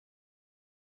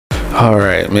All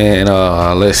right, man.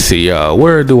 Let's see.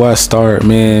 Where do I start,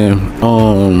 man?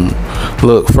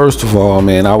 Look, first of all,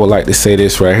 man, I would like to say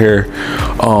this right here.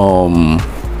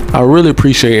 I really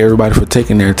appreciate everybody for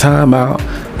taking their time out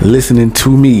listening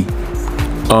to me.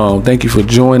 Thank you for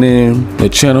joining the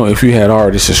channel. If you had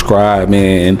already subscribed,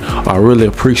 man, I really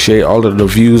appreciate all of the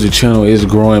views. The channel is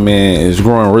growing, man. It's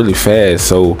growing really fast,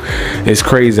 so it's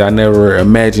crazy. I never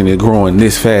imagined it growing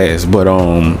this fast, but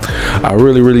I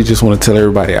really just want to tell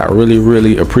everybody I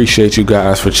really appreciate you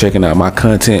guys for checking out my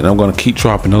content, and I'm gonna keep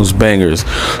dropping those bangers.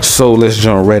 So let's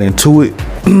jump right into it.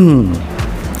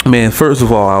 Man, first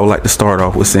of all, I would like to start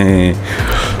off with saying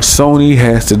Sony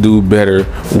has to do better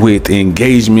with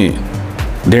engagement.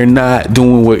 They're not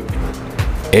doing what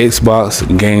Xbox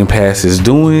Game Pass is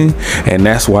doing, and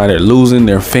that's why they're losing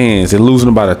their fans. They're losing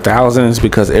about thousands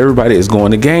because everybody is going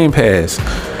to Game Pass.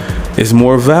 It's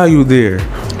more value there.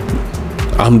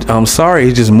 I'm sorry,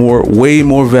 it's just way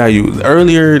more value.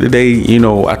 Earlier today, you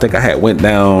know, I think I had went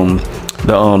down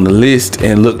the list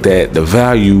and looked at the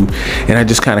value, and I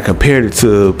just kind of compared it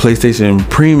to PlayStation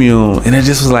Premium, and it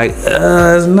just was like,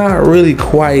 it's not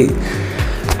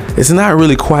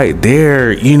really quite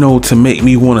there, you know, to make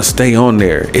me want to stay on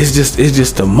there. It's just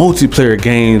the multiplayer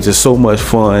games is so much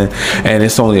fun, and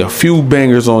it's only a few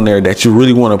bangers on there that you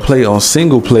really want to play on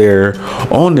single player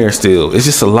on there still. It's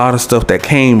just a lot of stuff that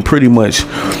came pretty much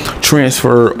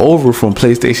transfer over from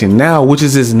PlayStation Now, which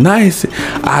is just nice.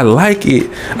 I like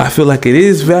it. I feel like it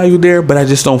is value there, but I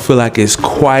just don't feel like it's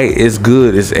quite as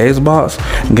good as Xbox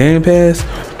Game Pass.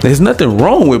 There's nothing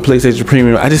wrong with PlayStation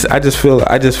Premium. I just feel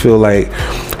like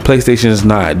PlayStation is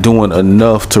not doing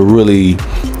enough to really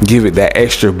give it that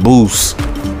extra boost.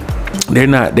 They're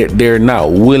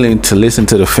not willing to listen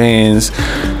to the fans.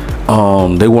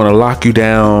 They want to lock you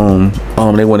down.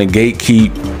 They want to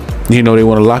gatekeep. You know, they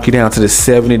want to lock you down to the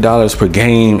 $70 per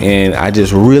game, and I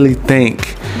just really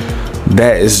think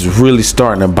that is really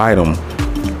starting to bite them.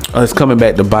 It's coming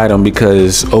back to bite them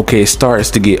because, okay, it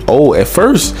starts to get old. At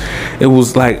first, it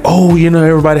was like, oh, you know,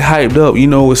 everybody hyped up. You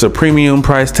know, it's a premium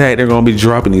price tag. They're going to be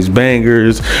dropping these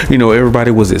bangers. You know, everybody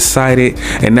was excited.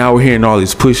 And now we're hearing all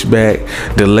these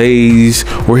pushback, delays.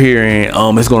 We're hearing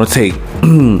it's going to take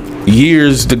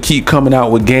years to keep coming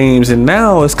out with games. And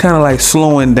now it's kind of like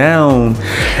slowing down.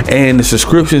 And the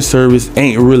subscription service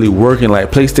ain't really working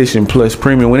like PlayStation Plus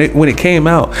Premium. When it came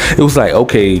out, it was like,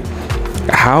 okay,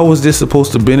 how is this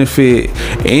supposed to benefit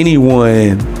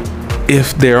anyone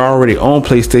if they're already on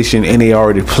PlayStation and they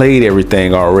already played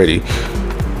everything already?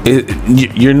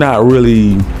 You're not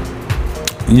really,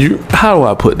 how do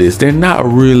I put this? They're not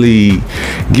really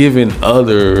giving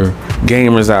other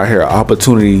gamers out here an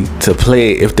opportunity to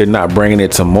play it if they're not bringing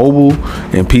it to mobile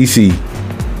and PC.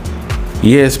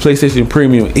 Yes, PlayStation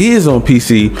Premium is on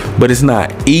PC, but it's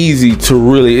not easy to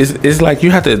really, it's like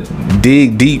you have to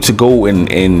dig deep to go and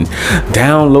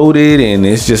download it, and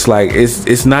it's just like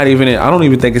it's not even I don't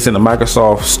even think it's in the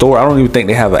Microsoft store. I don't even think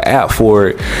they have an app for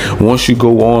it. Once you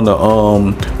go on the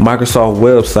Microsoft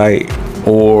website,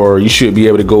 or you should be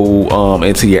able to go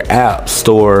into your app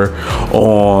store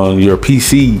on your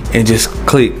PC and just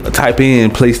type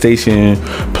in PlayStation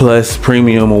Plus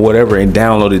Premium or whatever and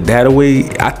download it that way.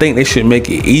 I think they should make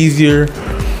it easier.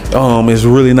 It's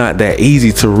really not that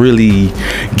easy to really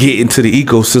get into the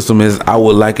ecosystem as I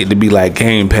would like it to be like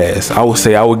Game Pass. I would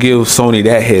say I would give Sony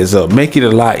that heads up. Make it a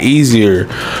lot easier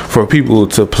for people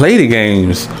to play the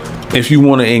games. If you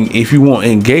want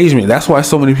engagement, that's why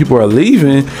so many people are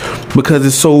leaving, because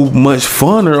it's so much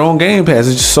funner on Game Pass.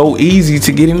 It's just so easy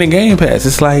to get into Game Pass.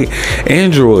 It's like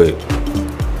Android.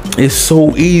 It's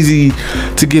so easy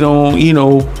to get on, you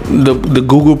know, the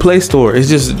Google Play Store. It's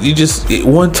just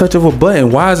one touch of a button.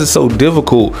 Why is it so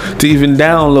difficult to even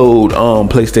download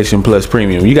PlayStation Plus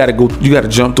Premium? You got to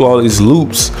jump through all these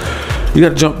loops. You got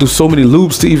to jump through so many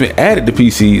loops to even add it to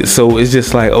PC. So it's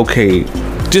just like, okay,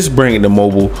 just bring it to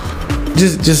mobile.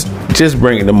 Just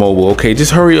bring it to mobile. Okay,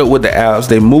 just hurry up with the apps.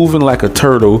 They moving like a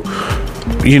turtle,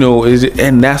 you know,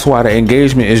 and that's why the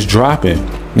engagement is dropping.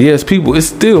 Yes, it's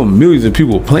still millions of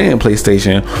people playing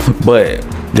PlayStation, but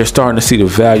they're starting to see the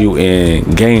value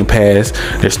in Game Pass.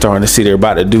 They're starting to see they're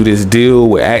about to do this deal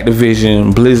with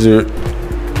Activision. Blizzard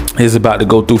is about to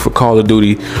go through for Call of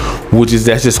Duty,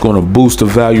 that's just going to boost the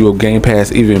value of Game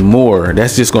Pass even more.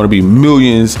 That's just going to be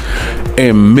millions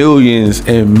and millions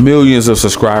and millions of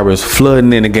subscribers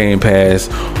flooding into Game Pass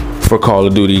for Call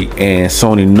of Duty, and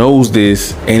Sony knows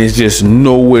this, and it's just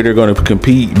no way they're going to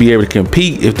be able to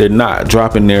compete if they're not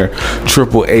dropping their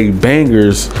AAA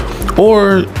bangers,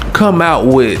 or come out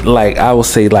with, like, I would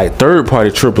say, like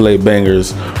third-party AAA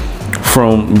bangers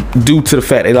from due to the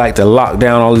fact they like to lock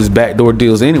down all these backdoor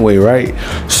deals anyway, right?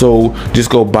 So just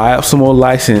go buy up some more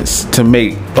license to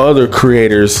make other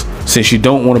creators, since you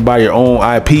don't want to buy your own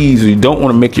IPs or you don't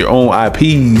want to make your own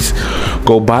IPs,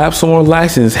 go buy up some more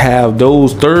license, have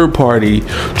those third-party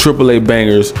AAA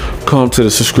bangers come to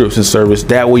the subscription service.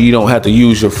 That way you don't have to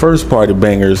use your first-party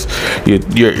bangers, your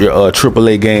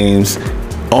AAA games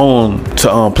on to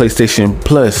PlayStation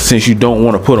Plus, since you don't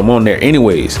want to put them on there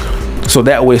anyways. So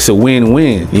that way it's a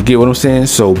win-win. You get what I'm saying?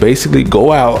 So basically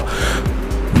go out,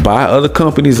 buy other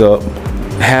companies up,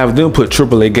 have them put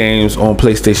AAA games on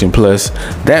PlayStation Plus.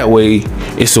 That way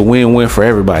it's a win-win for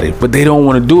everybody. But they don't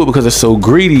want to do it because they're so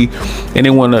greedy, and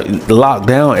they want to lock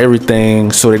down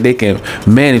everything so that they can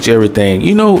manage everything.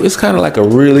 You know, it's kind of like a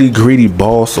really greedy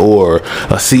boss or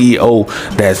a CEO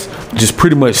that's just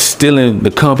pretty much stealing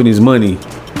the company's money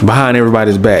behind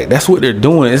everybody's back. That's what they're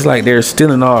doing. It's like they're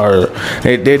stealing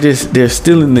they're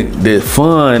stealing the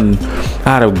fun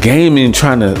out of gaming,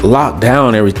 trying to lock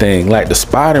down everything, like the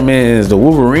Spider-Mans, the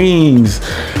Wolverines,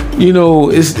 you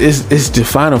know. It's the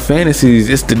Final Fantasies,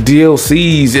 it's the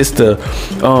DLCs, it's the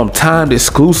timed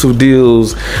exclusive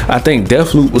deals. I think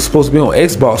Deathloop was supposed to be on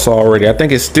Xbox already. I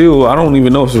think it's still, I don't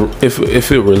even know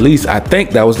if it released. I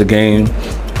think that was the game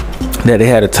that they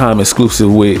had a time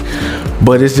exclusive with.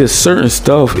 But it's just certain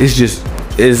stuff,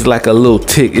 it's like a little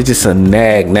tick. It's just a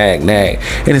nag, and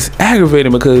it's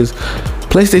aggravating because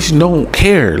PlayStation don't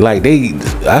care. Like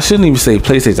I shouldn't even say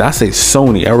PlayStation, I say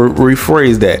Sony. I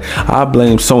rephrase that. I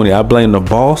blame Sony. I blame the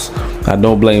boss. I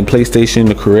don't blame PlayStation,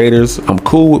 the creators. I'm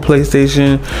cool with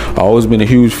PlayStation. I've always been a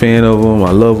huge fan of them.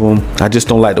 I love them. I just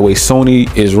don't like the way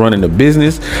Sony is running the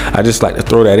business. I just like to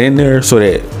throw that in there so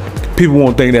that people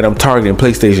won't think that I'm targeting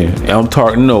PlayStation. I'm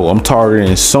targeting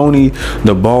Sony,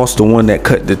 the boss, the one that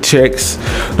cut the checks,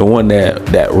 the one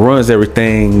that runs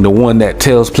everything, the one that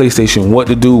tells PlayStation what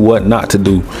to do, what not to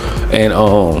do. And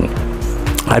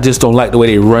I just don't like the way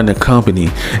they run the company.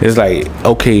 It's like,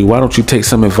 okay, why don't you take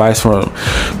some advice from them?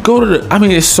 Go to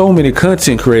there's so many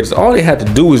content creators. All they have to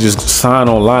do is just sign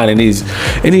online in these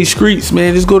streets,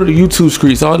 man. Just go to the YouTube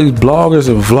streets. All these bloggers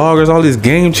and vloggers, all these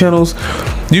game channels.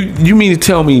 You mean to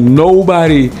tell me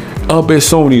nobody up at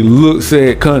Sony looks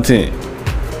at content?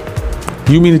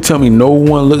 You mean to tell me no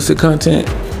one looks at content?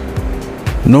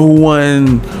 No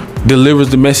one delivers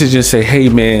the message and say, hey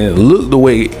man, look the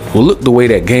way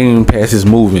that Game Pass is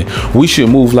moving. We should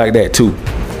move like that too.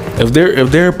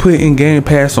 If they're putting Game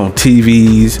Pass on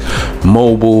TVs,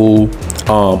 mobile,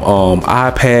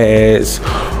 iPads,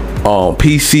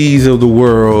 PCs of the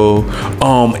world,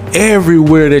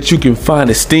 everywhere that you can find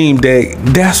a Steam Deck,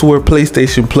 that's where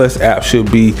PlayStation Plus app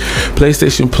should be.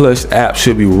 PlayStation Plus app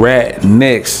should be right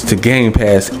next to Game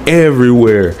Pass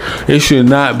everywhere. It should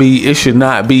not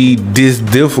be this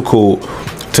difficult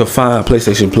to find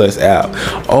PlayStation Plus app.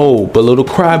 Oh, but little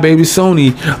crybaby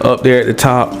Sony up there at the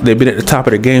top, they've been at the top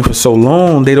of the game for so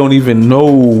long, they don't even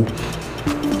know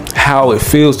how it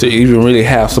feels to even really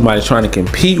have somebody trying to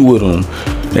compete with them.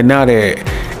 And now that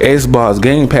Xbox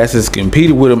Game Pass is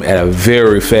competing with them at a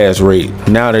very fast rate.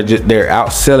 Now they're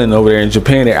outselling over there in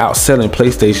Japan. They're outselling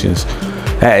PlayStations.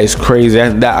 That is crazy.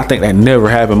 I think that never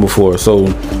happened before. So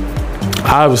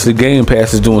obviously Game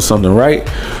Pass is doing something right.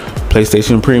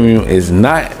 PlayStation Premium is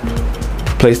not.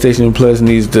 PlayStation Plus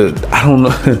needs to, I don't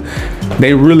know.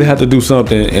 They really have to do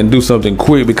something, and do something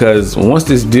quick, because once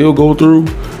this deal go through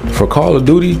for Call of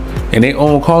Duty, and they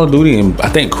own Call of Duty, and I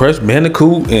think Crash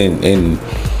Bandicoot and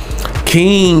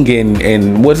King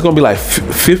and what's gonna be like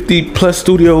 50 plus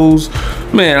studios,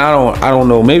 man. I don't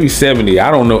know, maybe 70. I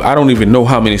don't know. I don't even know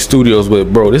how many studios,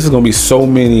 but bro, this is gonna be so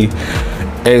many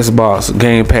Xbox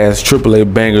Game Pass AAA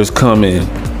bangers coming.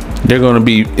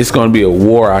 It's gonna be a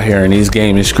war out here in these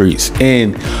gaming streets,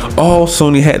 and all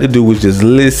Sony had to do was just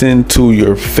listen to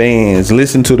your fans,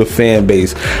 listen to the fan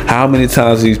base. How many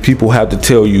times these people have to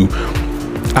tell you?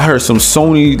 I heard some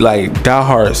Sony like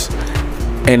diehards,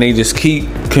 and they just keep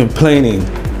complaining.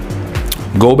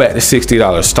 Go back to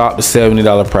 $60, stop the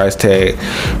 $70 price tag.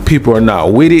 People are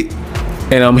not with it.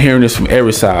 And I'm hearing this from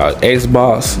every side.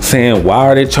 Xbox saying, why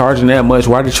are they charging that much?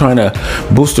 Why are they trying to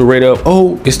boost the rate up?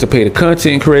 Oh, it's to pay the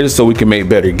content creators so we can make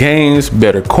better games,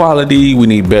 better quality. We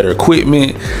need better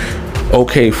equipment.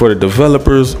 Okay, for the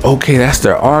developers, okay, that's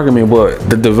their argument, but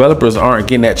the developers aren't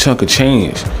getting that chunk of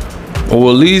change. Or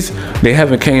at least they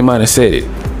haven't came out and said it.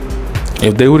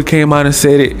 If they would have came out and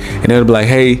said it, and they'd be like,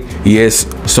 hey, yes,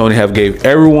 Sony have gave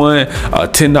everyone a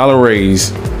 $10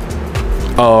 raise.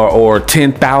 Or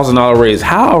 $10,000 raise,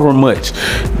 however much,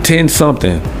 10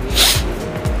 something,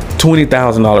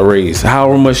 $20,000 raise,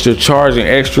 however much they're charging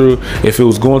extra. If it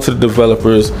was going to the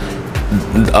developers,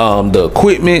 the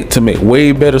equipment to make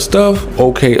way better stuff,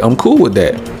 okay, I'm cool with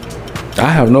that. I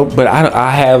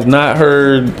have not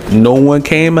heard no one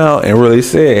came out and really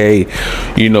said, hey,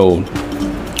 you know,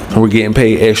 we're getting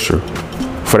paid extra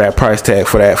for that price tag,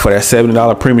 for that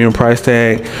 $70 premium price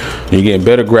tag. You're getting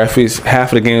better graphics.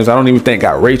 Half of the games I don't even think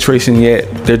got ray tracing yet.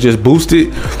 They're just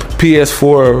boosted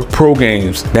PS4 Pro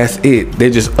games. That's it. They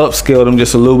just upscaled them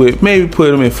just a little bit, maybe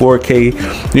put them in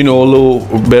 4K, you know, a little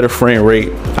better frame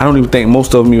rate. I don't even think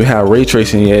most of them even have ray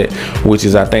tracing yet, which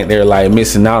is, I think they're like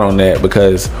missing out on that,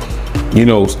 because you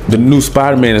know the new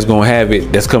Spider-Man is gonna have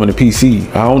it. That's coming to PC.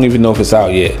 I don't even know if it's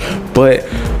out yet, but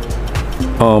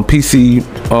PC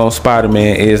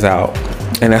Spider-Man is out,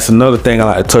 and that's another thing I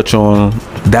like to touch on.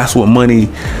 That's what money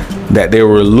that they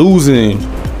were losing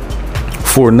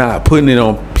for not putting it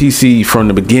on PC from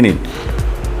the beginning,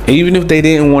 even if they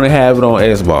didn't want to have it on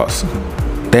Xbox.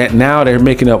 That now they're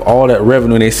making up all that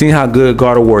revenue. They seen how good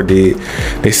God of War did.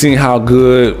 They seen how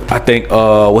good, I think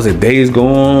was it Days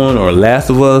Gone or Last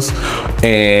of Us,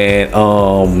 and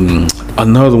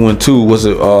another one too, was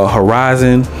it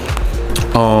Horizon.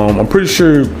 I'm pretty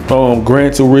sure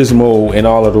Gran Turismo and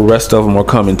all of the rest of them are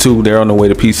coming too. They're on the way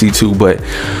to PC too. But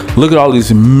look at all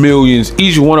these millions.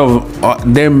 Each one of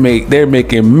them, they're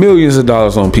making millions of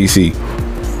dollars on PC.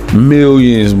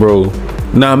 Millions, bro.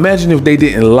 Now imagine if they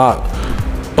didn't lock.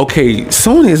 Okay,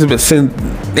 Sony has been saying,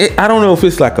 I don't know if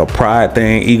it's like a pride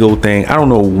thing, ego thing. I don't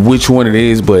know which one it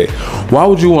is, but why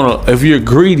would you want to, if you're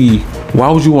greedy,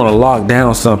 why would you want to lock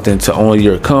down something to only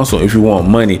your console if you want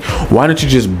money? Why don't you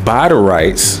just buy the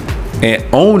rights and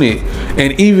own it?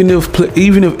 And even if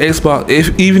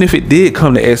Xbox, even if it did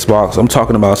come to Xbox, I'm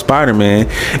talking about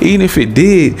Spider-Man, even if it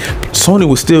did, Sony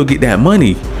would still get that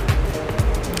money,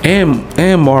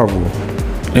 and Marvel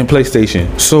and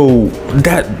PlayStation. So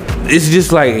that it's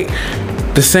just like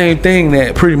the same thing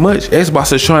that pretty much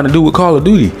Xbox is trying to do with Call of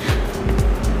Duty.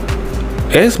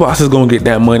 Xbox is gonna get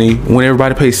that money when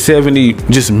everybody pays $70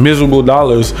 just miserable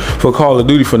dollars for Call of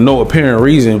Duty for no apparent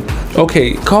reason.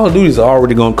 Okay, Call of Duty is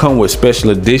already gonna come with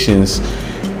special editions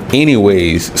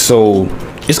anyways, so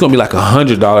it's gonna be like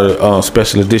 $100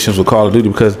 special editions with Call of Duty,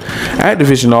 because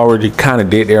Activision already kind of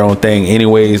did their own thing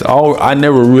anyways. I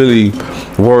never really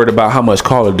worried about how much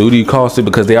Call of Duty costed,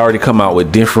 because they already come out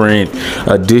with different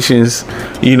editions,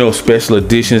 you know, special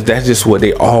editions. That's just what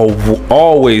they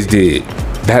always did.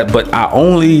 But I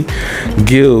only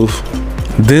give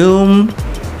them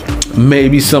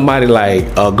maybe somebody like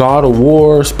a God of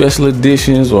War special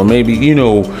editions, or maybe, you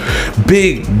know,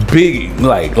 big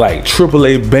like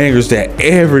AAA bangers that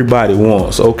everybody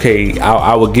wants. Okay,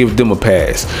 I would give them a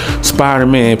pass.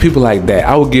 Spider-Man, people like that,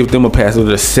 I would give them a pass with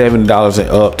the $70 and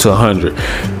up to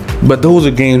 $100. But those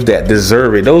are games that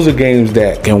deserve it. Those are games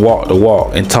that can walk the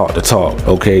walk and talk the talk.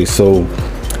 Okay, so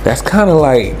that's kind of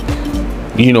like,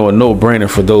 you know, a no-brainer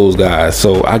for those guys.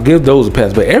 So I give those a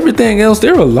pass. But everything else,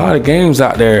 there are a lot of games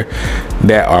out there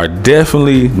that are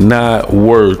definitely not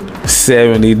worth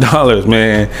 $70,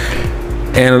 man.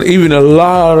 And even a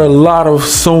lot of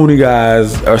Sony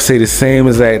guys are say the same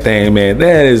exact thing, man.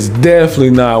 That is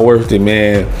definitely not worth it,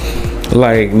 man.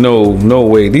 Like, no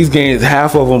way. These games,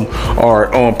 half of them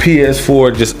are on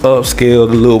PS4, just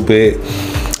upscaled a little bit,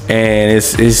 and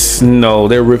it's no,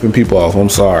 they're ripping people off. I'm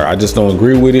sorry, I just don't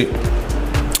agree with it.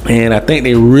 And I think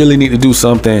they really need to do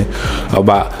something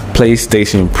about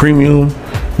PlayStation Premium,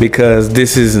 because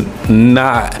this is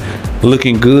not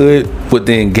looking good with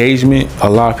the engagement. A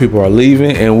lot of people are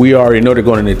leaving, and we already know they're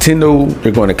going to Nintendo,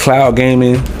 they're going to cloud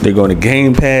gaming, they're going to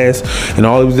Game Pass, and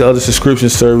all of the other subscription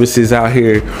services out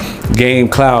here.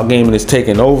 Cloud gaming is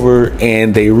taking over,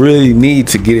 and they really need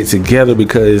to get it together,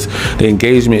 because the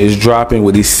engagement is dropping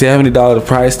with these $70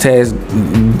 price tags.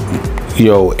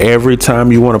 Yo, every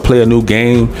time you want to play a new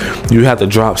game, you have to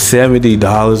drop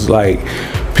 $70. Like,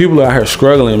 people are out here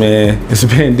struggling, man. This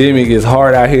pandemic is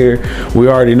hard out here. We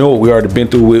already know it. We already been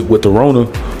through it with the Rona.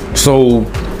 So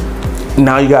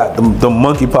now you got the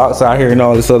monkeypox out here and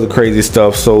all this other crazy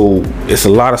stuff. So it's a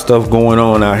lot of stuff going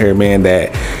on out here, man,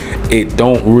 that it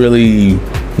don't really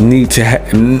need to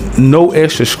have. No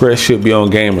extra stress should be on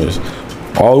gamers.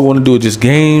 All we want to do is just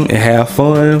game and have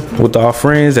fun with our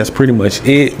friends. That's pretty much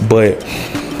it. But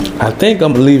I think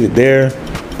I'm gonna leave it there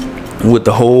with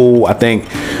the whole, I think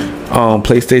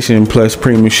PlayStation Plus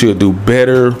Premium should do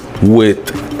better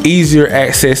with easier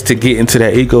access to get into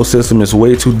that ecosystem. It's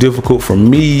way too difficult for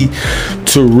me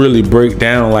to really break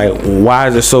down, like, why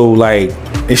is it so, like,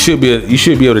 it should be you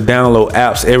should be able to download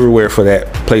apps everywhere for that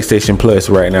PlayStation Plus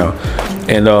right now.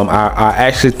 And I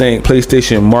actually think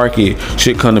PlayStation Market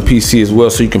should come to PC as well,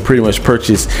 so you can pretty much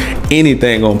purchase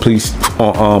anything on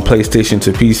PlayStation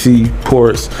to PC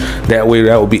ports. That way,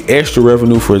 that would be extra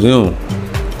revenue for them.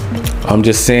 I'm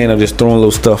just saying, I'm just throwing a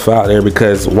little stuff out there,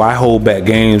 because why hold back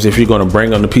games if you're going to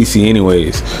bring on the PC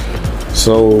anyways?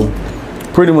 So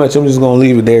pretty much I'm just going to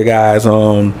leave it there, guys.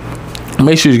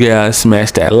 Make sure you guys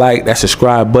smash that like, that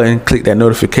subscribe button, click that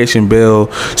notification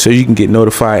bell so you can get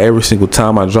notified every single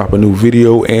time I drop a new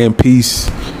video, and peace.